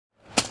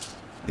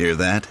Hear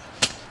that?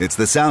 It's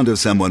the sound of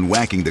someone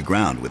whacking the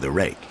ground with a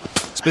rake.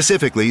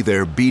 Specifically,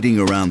 they're beating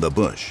around the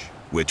bush,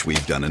 which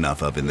we've done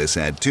enough of in this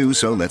ad too,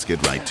 so let's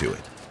get right to it.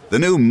 The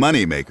new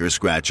Moneymaker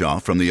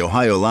scratch-off from the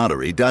Ohio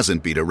Lottery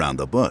doesn't beat around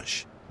the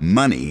bush.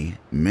 Money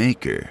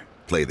Maker.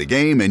 Play the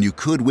game and you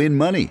could win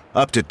money,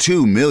 up to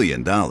 $2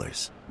 million.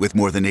 With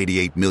more than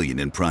 $88 million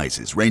in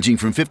prizes, ranging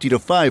from $50 to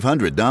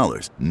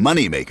 $500,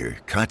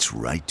 Moneymaker cuts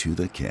right to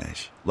the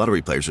cash.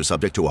 Lottery players are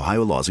subject to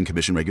Ohio laws and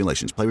commission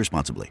regulations. Play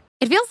responsibly.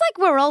 It feels like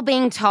we're all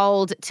being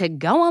told to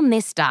go on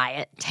this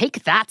diet,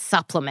 take that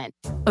supplement.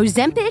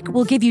 Ozempic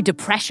will give you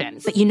depression,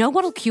 but you know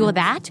what'll cure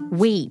that?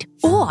 Weed.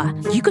 Or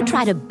you could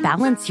try to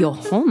balance your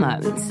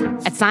hormones.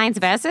 At Science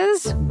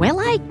Versus, we're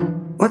like,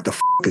 what the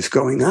is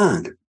going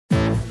on?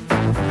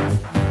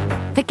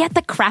 Forget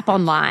the crap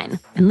online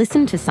and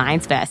listen to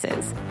Science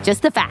Versus.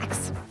 Just the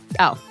facts.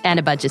 Oh, and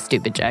a bunch of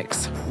stupid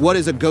jokes. What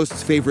is a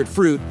ghost's favorite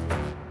fruit?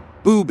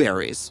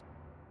 Blueberries.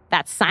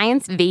 That's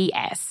Science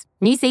VS.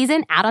 New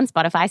season out on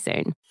Spotify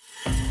soon.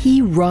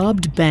 He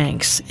robbed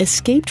banks,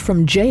 escaped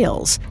from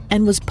jails,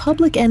 and was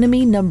public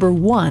enemy number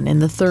 1 in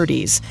the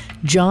 30s.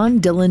 John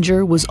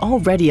Dillinger was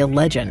already a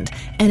legend,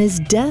 and his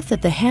death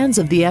at the hands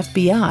of the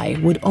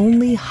FBI would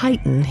only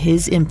heighten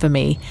his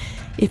infamy.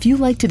 If you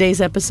like today's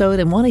episode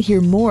and want to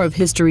hear more of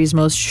history's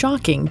most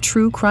shocking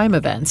true crime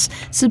events,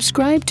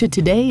 subscribe to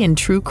Today in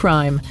True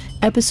Crime.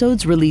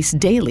 Episodes released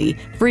daily,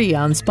 free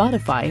on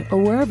Spotify or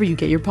wherever you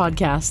get your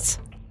podcasts.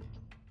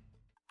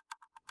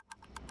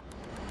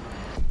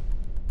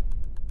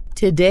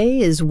 Today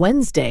is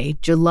Wednesday,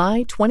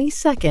 July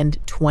 22nd,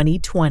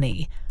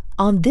 2020.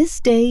 On this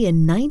day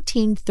in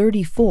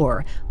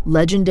 1934,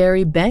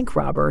 legendary bank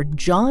robber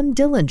John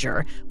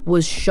Dillinger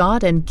was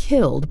shot and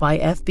killed by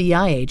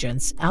FBI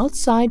agents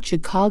outside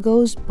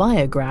Chicago's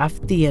Biograph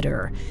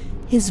Theater.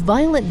 His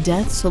violent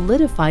death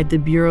solidified the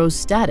Bureau's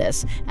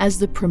status as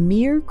the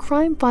premier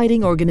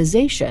crime-fighting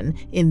organization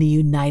in the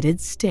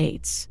United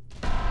States.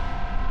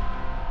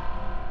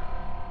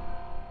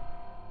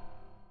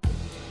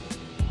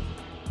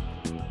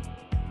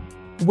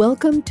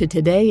 Welcome to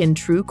Today in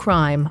True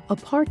Crime, a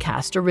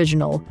Parcast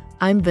original.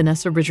 I'm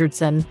Vanessa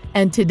Richardson,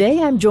 and today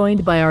I'm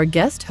joined by our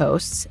guest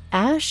hosts,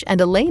 Ash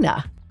and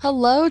Elena.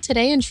 Hello,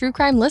 Today in True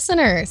Crime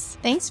listeners.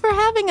 Thanks for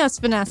having us,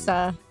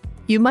 Vanessa.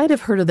 You might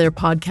have heard of their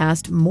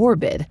podcast,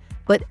 Morbid,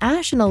 but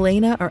Ash and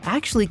Elena are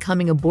actually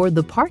coming aboard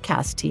the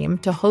Parcast team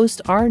to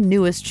host our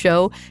newest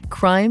show,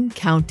 Crime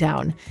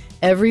Countdown.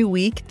 Every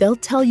week, they'll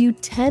tell you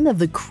 10 of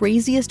the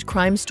craziest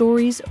crime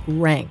stories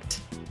ranked.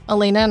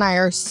 Elena and I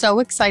are so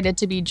excited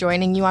to be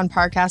joining you on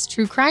Parcast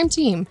True Crime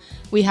Team.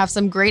 We have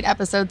some great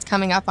episodes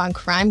coming up on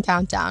Crime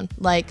Countdown,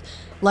 like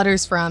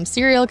letters from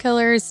serial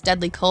killers,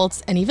 deadly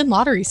cults, and even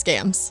lottery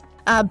scams.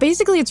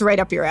 Basically, it's right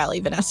up your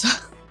alley, Vanessa.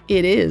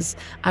 It is.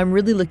 I'm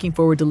really looking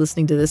forward to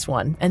listening to this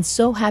one, and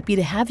so happy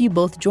to have you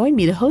both join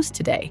me to host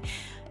today.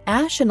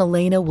 Ash and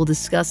Elena will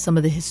discuss some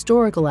of the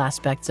historical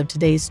aspects of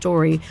today's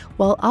story,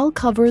 while I'll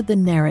cover the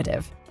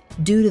narrative.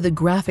 Due to the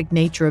graphic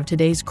nature of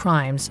today's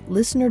crimes,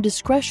 listener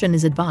discretion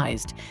is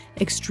advised.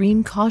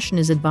 Extreme caution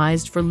is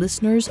advised for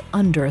listeners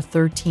under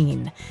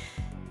 13.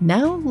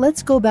 Now,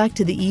 let's go back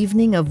to the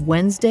evening of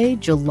Wednesday,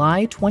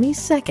 July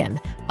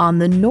 22nd, on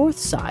the north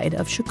side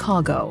of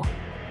Chicago.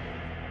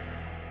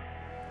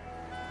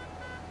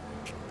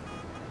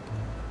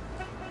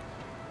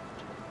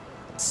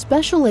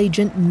 Special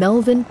Agent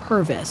Melvin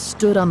Purvis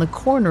stood on the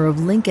corner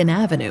of Lincoln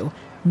Avenue,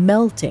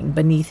 melting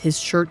beneath his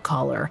shirt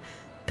collar.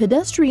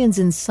 Pedestrians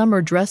in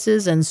summer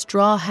dresses and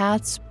straw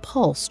hats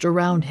pulsed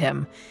around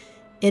him.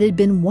 It had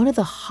been one of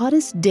the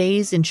hottest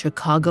days in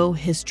Chicago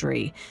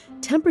history.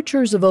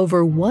 Temperatures of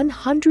over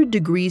 100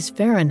 degrees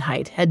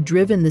Fahrenheit had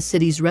driven the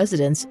city's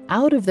residents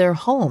out of their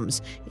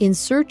homes in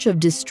search of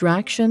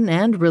distraction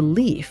and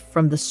relief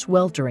from the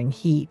sweltering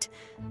heat.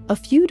 A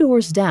few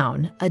doors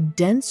down, a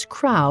dense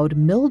crowd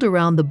milled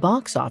around the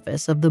box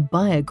office of the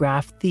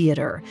Biograph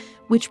Theater,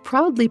 which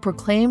proudly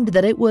proclaimed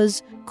that it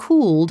was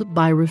cooled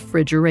by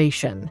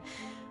refrigeration.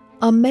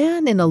 A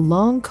man in a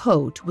long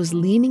coat was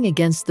leaning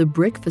against the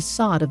brick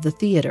facade of the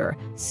theater,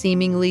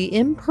 seemingly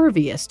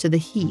impervious to the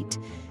heat.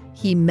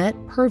 He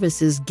met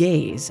Purvis's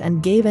gaze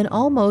and gave an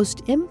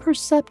almost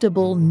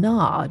imperceptible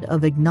nod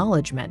of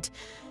acknowledgement.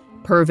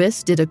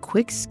 Purvis did a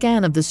quick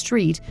scan of the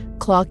street,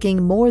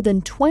 clocking more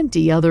than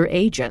 20 other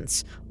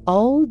agents,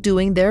 all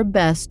doing their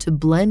best to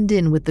blend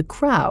in with the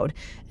crowd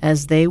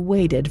as they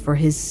waited for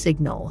his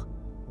signal.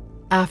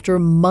 After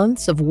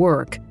months of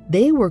work,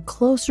 they were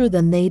closer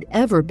than they'd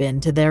ever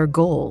been to their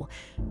goal.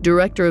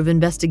 Director of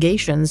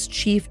Investigations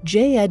Chief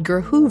J.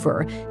 Edgar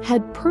Hoover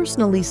had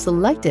personally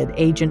selected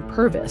Agent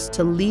Purvis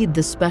to lead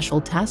the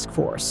special task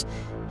force.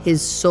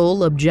 His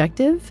sole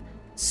objective?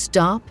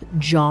 Stop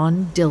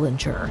John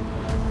Dillinger.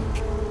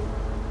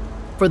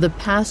 For the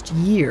past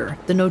year,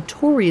 the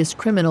notorious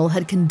criminal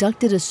had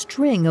conducted a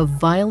string of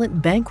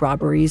violent bank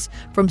robberies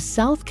from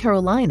South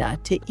Carolina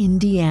to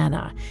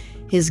Indiana.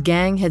 His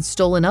gang had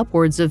stolen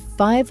upwards of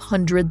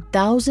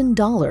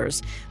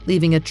 $500,000,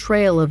 leaving a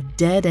trail of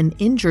dead and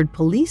injured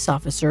police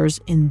officers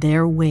in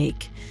their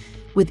wake.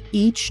 With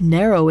each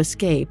narrow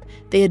escape,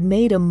 they had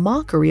made a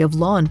mockery of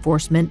law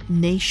enforcement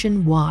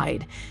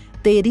nationwide.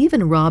 They had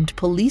even robbed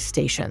police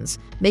stations,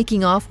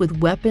 making off with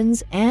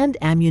weapons and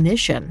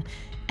ammunition.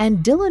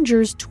 And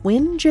Dillinger's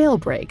twin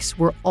jailbreaks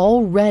were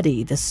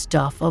already the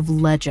stuff of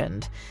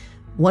legend.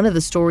 One of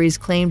the stories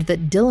claimed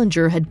that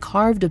Dillinger had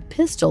carved a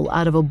pistol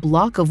out of a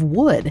block of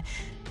wood,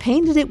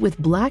 painted it with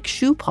black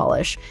shoe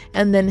polish,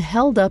 and then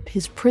held up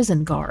his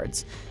prison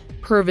guards.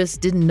 Purvis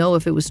didn't know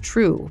if it was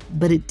true,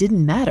 but it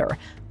didn't matter.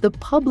 The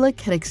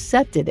public had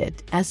accepted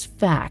it as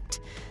fact.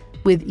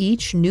 With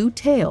each new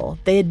tale,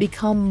 they had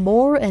become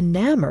more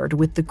enamored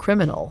with the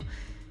criminal.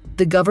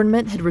 The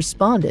government had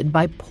responded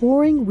by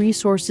pouring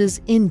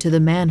resources into the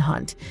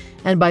manhunt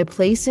and by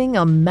placing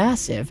a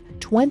massive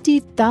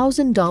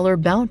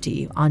 $20,000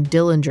 bounty on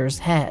Dillinger's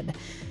head.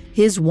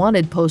 His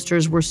wanted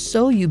posters were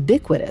so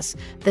ubiquitous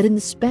that in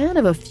the span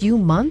of a few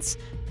months,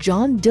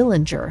 John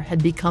Dillinger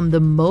had become the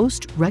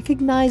most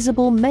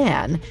recognizable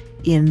man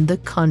in the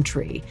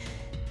country,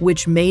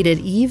 which made it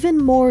even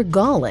more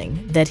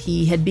galling that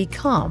he had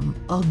become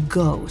a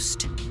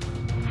ghost.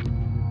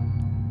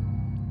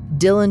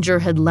 Dillinger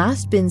had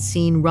last been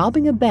seen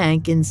robbing a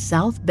bank in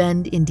South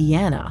Bend,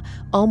 Indiana,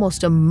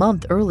 almost a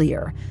month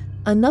earlier.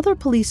 Another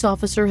police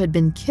officer had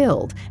been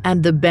killed,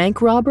 and the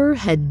bank robber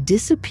had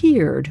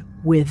disappeared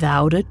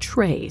without a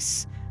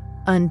trace.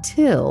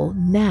 Until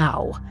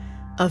now.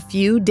 A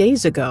few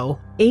days ago,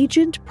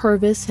 Agent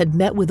Purvis had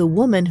met with a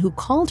woman who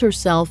called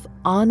herself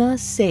Anna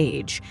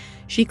Sage.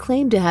 She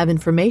claimed to have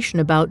information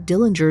about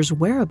Dillinger's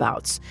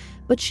whereabouts,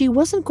 but she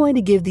wasn't going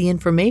to give the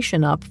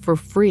information up for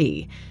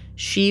free.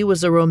 She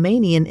was a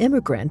Romanian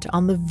immigrant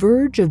on the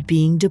verge of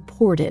being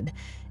deported.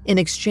 In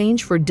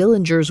exchange for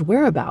Dillinger's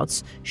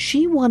whereabouts,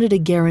 she wanted a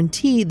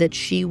guarantee that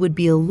she would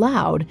be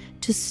allowed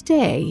to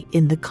stay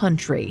in the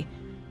country.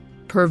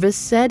 Purvis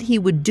said he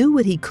would do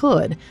what he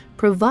could,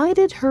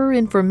 provided her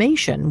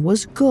information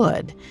was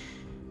good.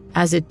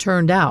 As it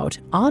turned out,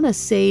 Anna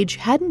Sage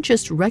hadn't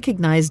just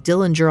recognized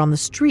Dillinger on the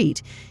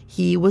street.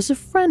 He was a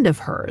friend of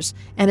hers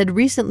and had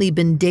recently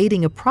been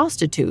dating a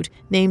prostitute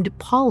named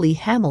Polly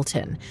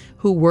Hamilton,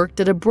 who worked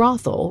at a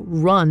brothel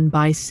run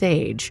by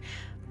Sage.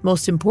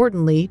 Most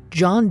importantly,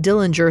 John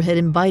Dillinger had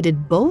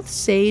invited both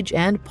Sage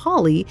and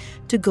Polly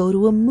to go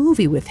to a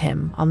movie with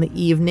him on the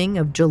evening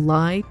of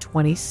July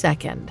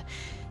 22nd.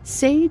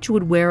 Sage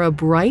would wear a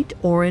bright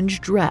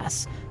orange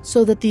dress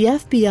so that the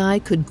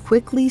FBI could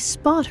quickly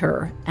spot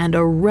her and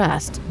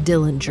arrest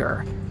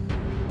Dillinger.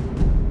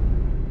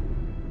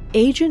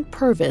 Agent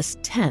Purvis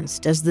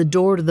tensed as the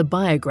door to the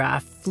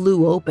Biograph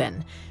flew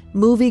open.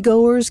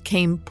 Moviegoers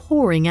came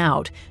pouring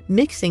out,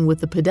 mixing with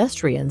the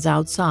pedestrians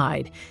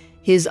outside.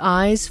 His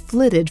eyes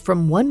flitted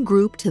from one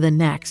group to the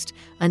next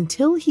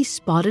until he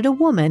spotted a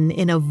woman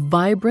in a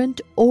vibrant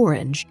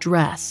orange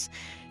dress.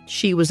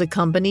 She was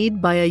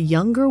accompanied by a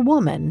younger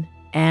woman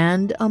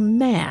and a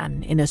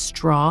man in a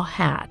straw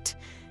hat.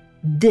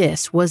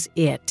 This was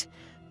it.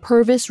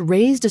 Purvis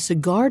raised a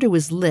cigar to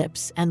his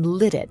lips and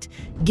lit it,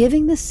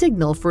 giving the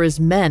signal for his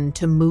men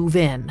to move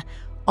in.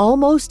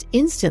 Almost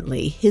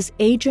instantly, his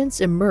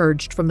agents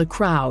emerged from the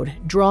crowd,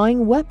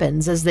 drawing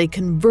weapons as they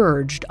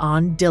converged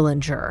on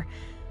Dillinger.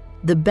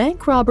 The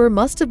bank robber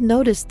must have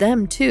noticed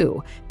them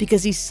too,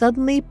 because he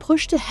suddenly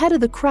pushed ahead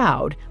of the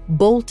crowd,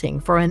 bolting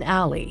for an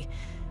alley.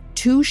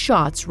 2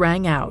 shots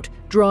rang out,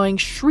 drawing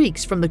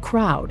shrieks from the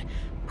crowd.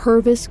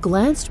 Purvis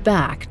glanced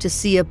back to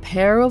see a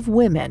pair of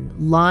women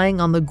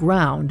lying on the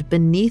ground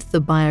beneath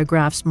the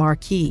Biograph's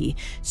marquee,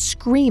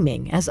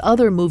 screaming as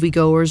other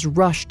moviegoers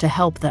rushed to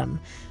help them.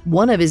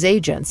 One of his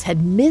agents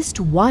had missed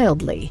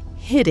wildly,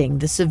 hitting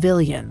the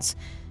civilians.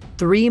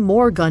 3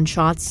 more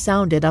gunshots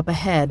sounded up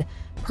ahead.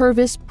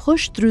 Purvis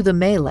pushed through the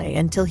melee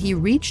until he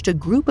reached a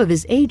group of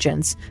his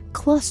agents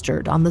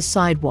clustered on the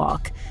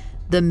sidewalk.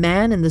 The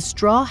man in the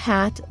straw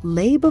hat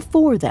lay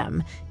before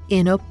them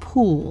in a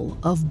pool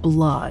of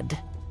blood.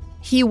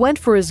 "He went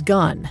for his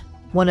gun,"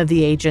 one of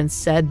the agents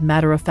said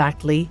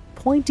matter-of-factly,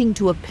 pointing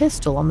to a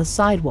pistol on the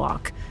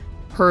sidewalk.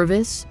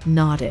 Purvis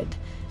nodded.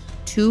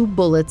 2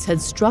 bullets had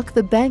struck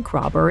the bank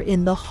robber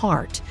in the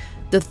heart.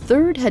 The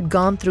third had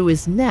gone through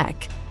his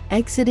neck,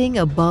 exiting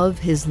above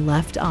his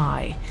left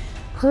eye.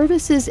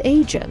 Purvis's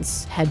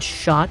agents had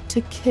shot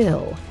to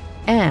kill,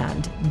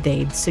 and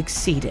they'd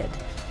succeeded.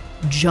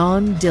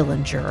 John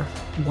Dillinger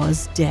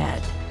was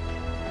dead.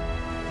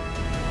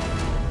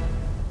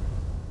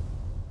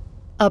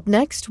 Up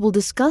next, we'll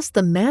discuss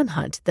the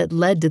manhunt that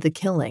led to the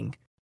killing.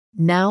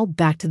 Now,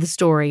 back to the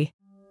story.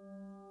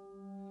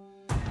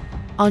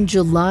 On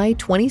July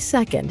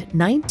 22,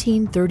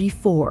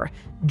 1934,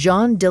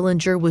 John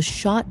Dillinger was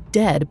shot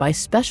dead by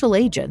special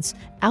agents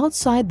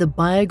outside the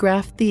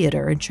Biograph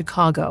Theater in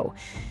Chicago.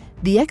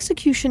 The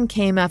execution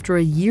came after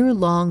a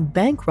year-long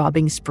bank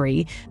robbing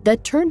spree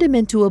that turned him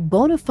into a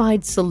bona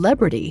fide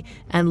celebrity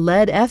and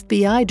led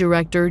FBI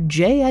Director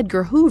J.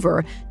 Edgar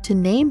Hoover to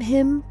name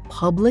him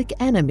Public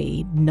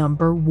Enemy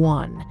Number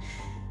 1.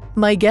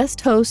 My guest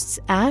hosts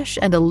Ash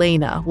and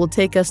Elena will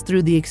take us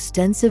through the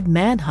extensive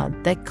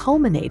manhunt that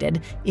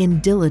culminated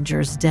in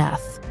Dillinger's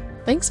death.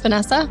 Thanks,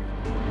 Vanessa.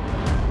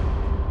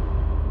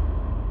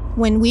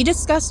 When we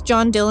discussed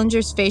John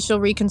Dillinger's facial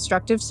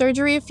reconstructive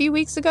surgery a few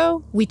weeks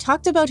ago, we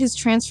talked about his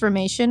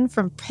transformation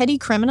from petty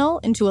criminal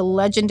into a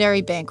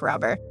legendary bank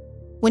robber.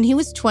 When he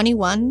was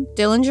 21,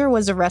 Dillinger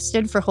was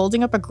arrested for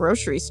holding up a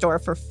grocery store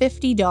for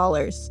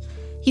 $50.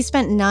 He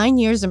spent 9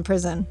 years in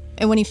prison,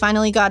 and when he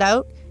finally got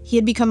out, he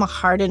had become a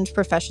hardened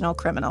professional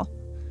criminal.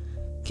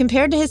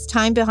 Compared to his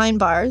time behind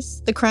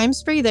bars, the crime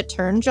spree that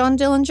turned John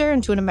Dillinger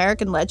into an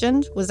American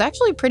legend was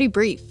actually pretty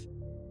brief.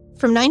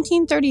 From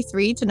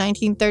 1933 to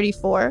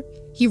 1934,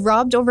 he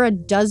robbed over a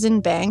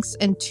dozen banks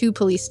and 2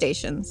 police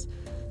stations.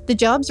 The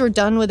jobs were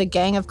done with a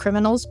gang of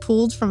criminals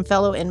pooled from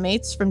fellow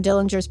inmates from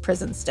Dillinger's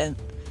prison stint.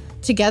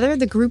 Together,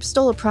 the group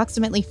stole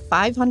approximately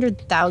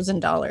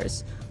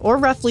 $500,000, or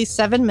roughly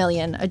 $7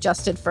 million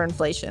adjusted for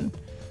inflation.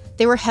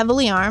 They were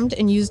heavily armed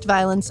and used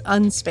violence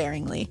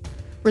unsparingly,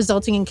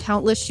 resulting in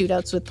countless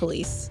shootouts with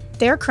police.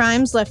 Their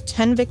crimes left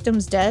 10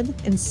 victims dead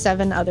and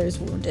 7 others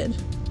wounded.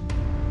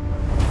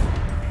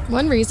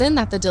 One reason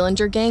that the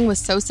Dillinger gang was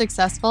so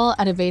successful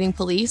at evading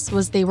police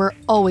was they were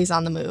always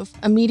on the move.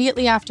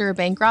 Immediately after a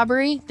bank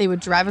robbery, they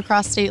would drive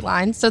across state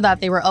lines so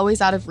that they were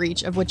always out of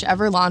reach of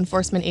whichever law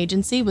enforcement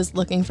agency was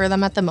looking for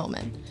them at the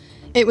moment.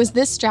 It was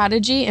this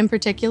strategy in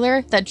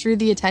particular that drew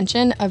the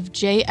attention of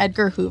J.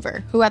 Edgar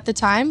Hoover, who at the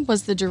time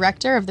was the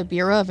director of the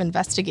Bureau of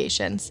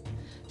Investigations.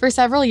 For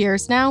several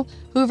years now,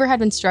 Hoover had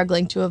been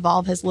struggling to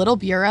evolve his little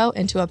bureau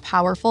into a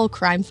powerful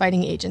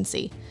crime-fighting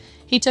agency.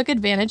 He took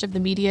advantage of the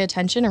media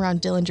attention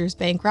around Dillinger's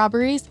bank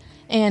robberies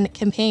and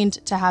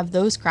campaigned to have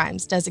those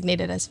crimes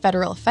designated as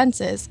federal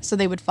offenses so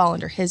they would fall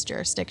under his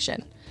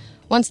jurisdiction.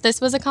 Once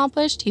this was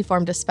accomplished, he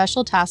formed a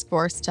special task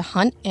force to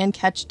hunt and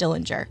catch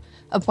Dillinger,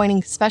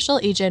 appointing Special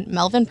Agent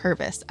Melvin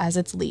Purvis as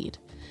its lead.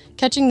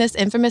 Catching this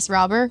infamous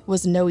robber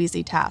was no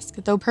easy task,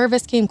 though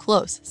Purvis came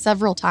close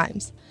several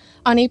times.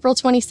 On April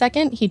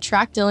 22nd, he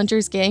tracked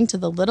Dillinger's gang to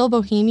the Little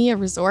Bohemia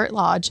Resort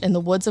Lodge in the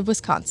woods of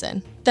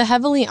Wisconsin. The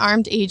heavily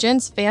armed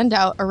agents fanned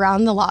out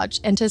around the lodge,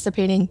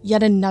 anticipating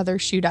yet another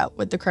shootout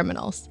with the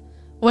criminals.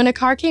 When a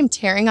car came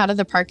tearing out of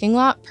the parking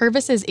lot,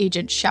 Purvis's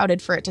agent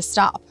shouted for it to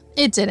stop.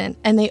 It didn't,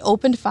 and they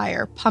opened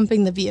fire,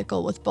 pumping the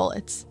vehicle with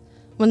bullets.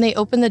 When they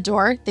opened the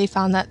door, they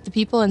found that the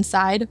people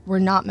inside were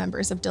not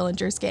members of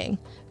Dillinger's gang,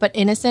 but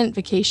innocent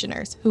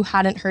vacationers who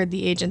hadn't heard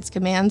the agent's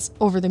commands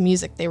over the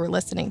music they were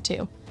listening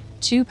to.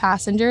 2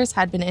 passengers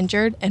had been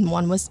injured and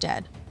 1 was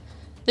dead.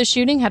 The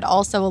shooting had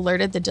also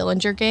alerted the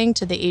Dillinger gang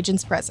to the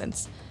agent's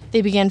presence.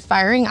 They began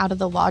firing out of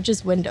the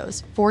lodge's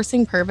windows,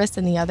 forcing Purvis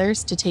and the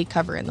others to take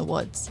cover in the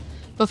woods.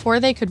 Before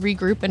they could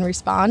regroup and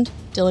respond,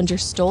 Dillinger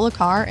stole a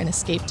car and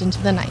escaped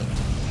into the night.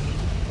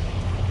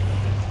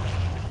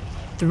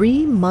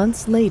 3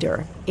 months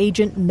later,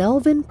 Agent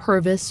Melvin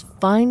Purvis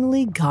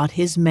finally got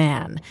his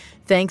man,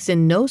 thanks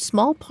in no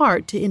small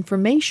part to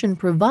information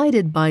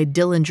provided by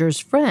Dillinger's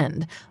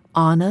friend,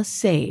 Anna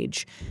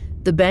Sage.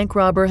 The bank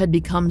robber had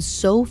become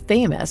so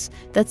famous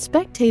that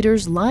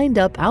spectators lined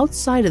up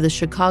outside of the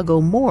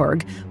Chicago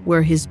morgue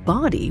where his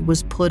body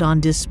was put on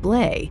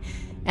display.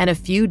 And a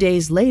few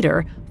days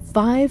later,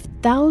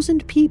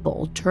 5,000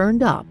 people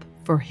turned up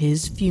for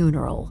his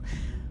funeral.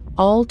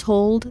 All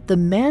told, the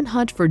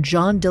manhunt for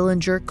John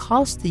Dillinger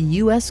cost the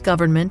U.S.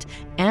 government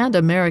and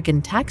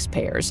American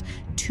taxpayers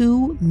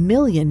 $2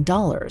 million,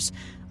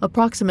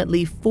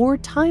 approximately 4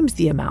 times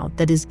the amount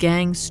that his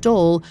gang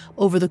stole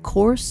over the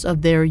course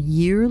of their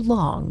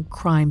year-long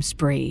crime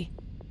spree.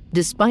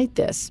 Despite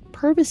this,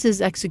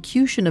 Purvis's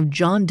execution of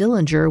John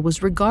Dillinger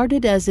was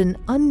regarded as an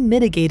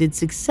unmitigated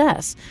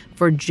success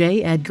for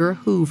J. Edgar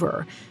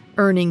Hoover,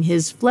 earning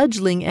his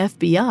fledgling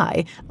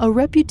FBI a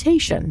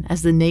reputation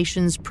as the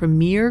nation's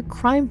premier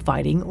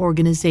crime-fighting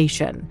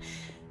organization.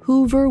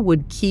 Hoover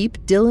would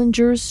keep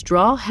Dillinger's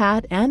straw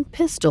hat and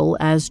pistol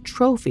as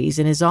trophies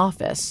in his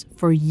office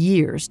for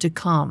years to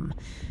come.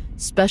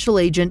 Special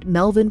Agent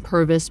Melvin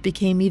Purvis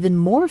became even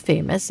more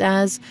famous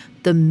as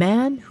the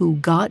man who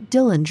got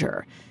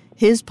Dillinger.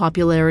 His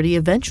popularity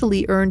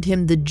eventually earned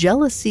him the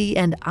jealousy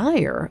and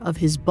ire of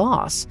his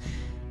boss.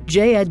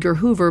 J. Edgar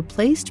Hoover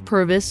placed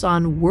Purvis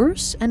on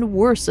worse and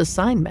worse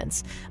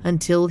assignments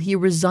until he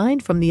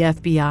resigned from the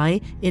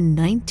FBI in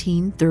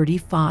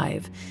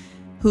 1935.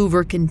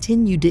 Hoover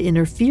continued to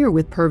interfere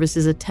with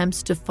Purvis's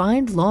attempts to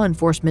find law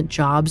enforcement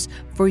jobs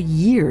for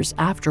years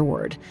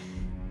afterward.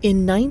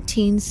 In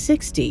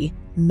 1960,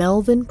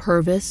 Melvin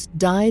Purvis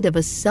died of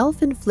a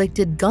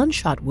self-inflicted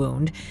gunshot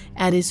wound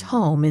at his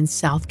home in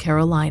South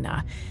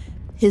Carolina.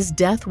 His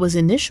death was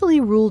initially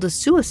ruled a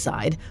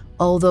suicide,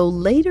 although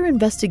later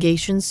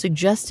investigations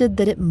suggested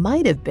that it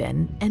might have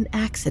been an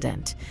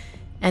accident.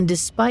 And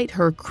despite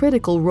her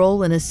critical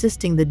role in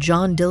assisting the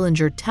John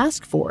Dillinger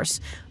task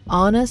force,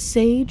 Anna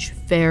Sage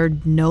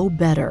fared no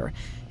better.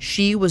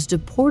 She was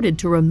deported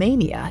to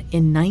Romania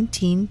in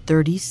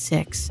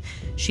 1936.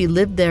 She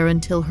lived there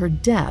until her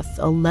death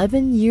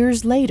 11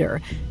 years later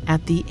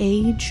at the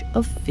age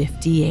of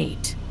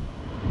 58.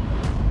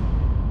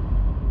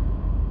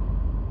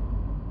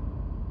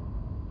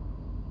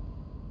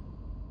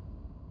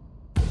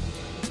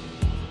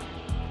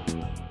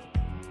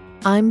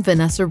 I'm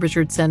Vanessa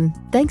Richardson.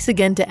 Thanks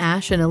again to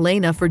Ash and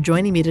Elena for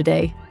joining me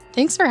today.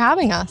 Thanks for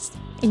having us.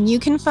 And you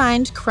can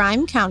find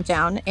Crime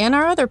Countdown and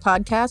our other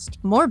podcast,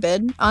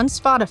 Morbid, on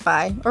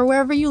Spotify or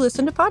wherever you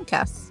listen to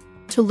podcasts.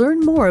 To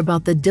learn more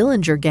about the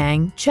Dillinger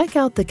gang, check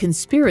out the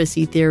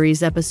Conspiracy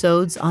Theories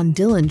episodes on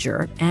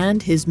Dillinger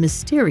and his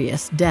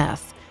mysterious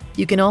death.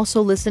 You can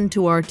also listen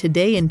to our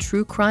Today in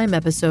True Crime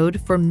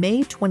episode for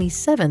May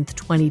 27th,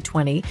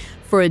 2020,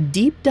 for a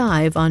deep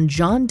dive on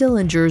John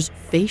Dillinger's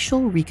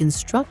facial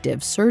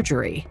reconstructive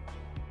surgery.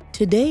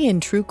 Today in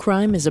True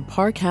Crime is a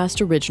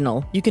Parcast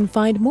original. You can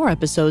find more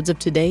episodes of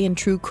Today in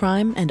True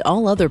Crime and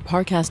all other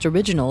Parcast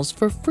originals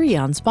for free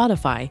on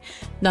Spotify.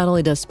 Not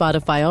only does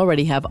Spotify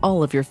already have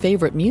all of your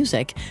favorite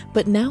music,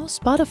 but now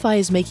Spotify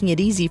is making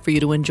it easy for you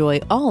to enjoy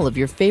all of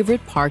your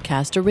favorite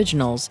Parcast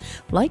originals,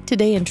 like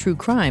Today in True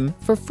Crime,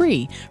 for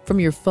free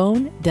from your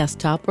phone,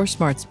 desktop, or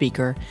smart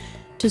speaker.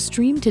 To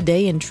stream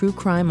Today in True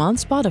Crime on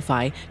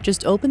Spotify,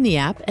 just open the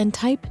app and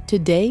type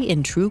Today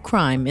in True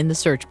Crime in the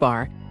search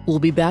bar. We'll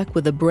be back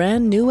with a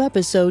brand new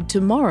episode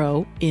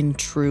tomorrow in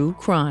True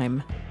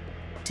Crime.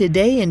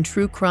 Today in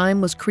True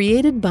Crime was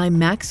created by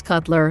Max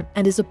Cutler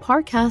and is a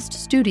Parcast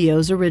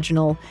Studios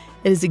original.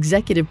 It is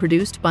executive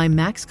produced by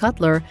Max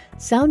Cutler,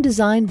 sound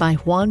designed by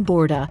Juan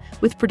Borda,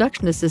 with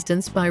production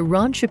assistance by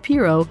Ron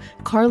Shapiro,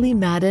 Carly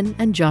Madden,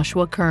 and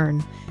Joshua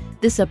Kern.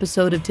 This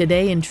episode of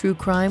Today in True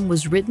Crime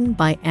was written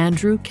by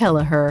Andrew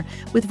Kelleher,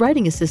 with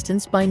writing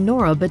assistance by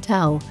Nora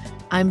Battelle.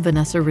 I'm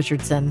Vanessa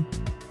Richardson.